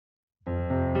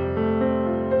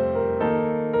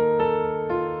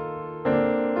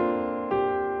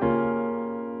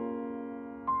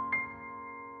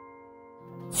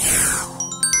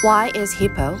Why is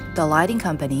Hippo, the lighting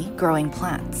company, growing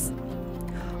plants?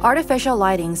 Artificial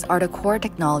lightings are the core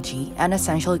technology and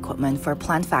essential equipment for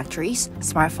plant factories,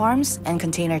 smart farms, and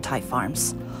container-type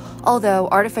farms. Although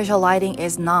artificial lighting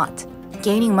is not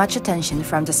gaining much attention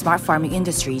from the smart farming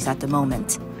industries at the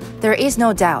moment, there is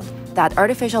no doubt that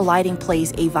artificial lighting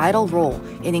plays a vital role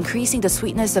in increasing the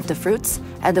sweetness of the fruits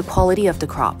and the quality of the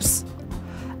crops.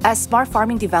 As smart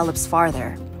farming develops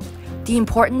farther, the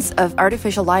importance of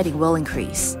artificial lighting will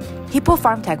increase. Hippo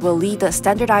Farmtech will lead the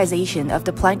standardization of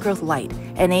the plant growth light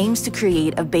and aims to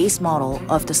create a base model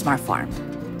of the smart farm.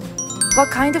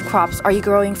 What kind of crops are you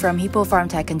growing from Hippo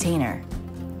Farmtech container?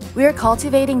 We are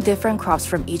cultivating different crops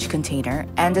from each container,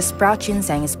 and the sprout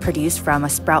ginseng is produced from a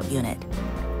sprout unit.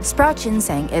 Sprout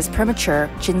ginseng is premature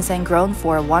ginseng grown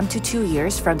for 1 to 2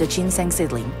 years from the ginseng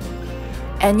seedling,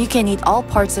 and you can eat all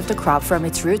parts of the crop from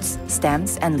its roots,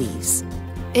 stems, and leaves.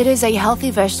 It is a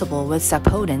healthy vegetable with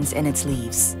saponins in its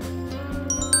leaves.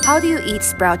 How do you eat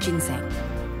sprout ginseng?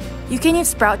 You can eat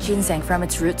sprout ginseng from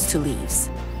its roots to leaves.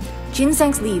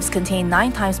 Ginseng's leaves contain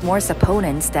 9 times more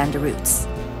saponins than the roots.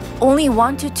 Only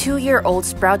 1 to 2-year-old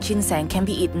sprout ginseng can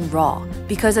be eaten raw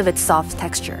because of its soft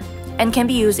texture, and can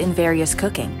be used in various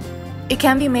cooking. It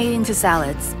can be made into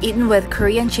salads, eaten with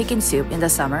Korean chicken soup in the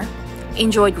summer,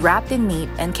 enjoyed wrapped in meat,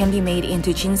 and can be made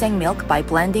into ginseng milk by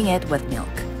blending it with milk.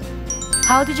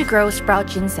 How did you grow sprout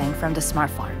ginseng from the smart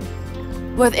farm?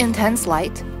 With intense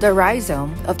light, the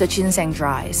rhizome of the ginseng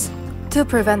dries. To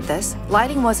prevent this,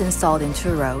 lighting was installed in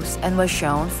 2 rows and was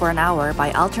shown for an hour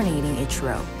by alternating each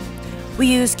row. We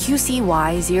use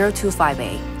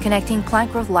QCY025A, connecting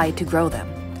plant growth light to grow them.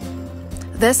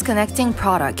 This connecting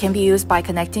product can be used by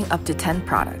connecting up to 10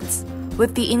 products.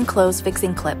 With the enclosed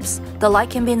fixing clips, the light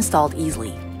can be installed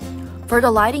easily. For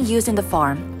the lighting used in the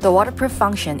farm, the waterproof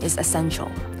function is essential,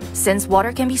 since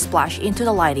water can be splashed into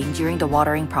the lighting during the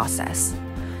watering process.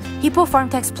 Hippo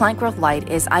Farmtech's plant growth light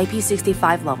is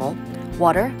IP65 level,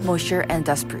 water, moisture, and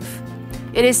dust proof.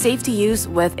 It is safe to use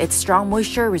with its strong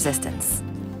moisture resistance.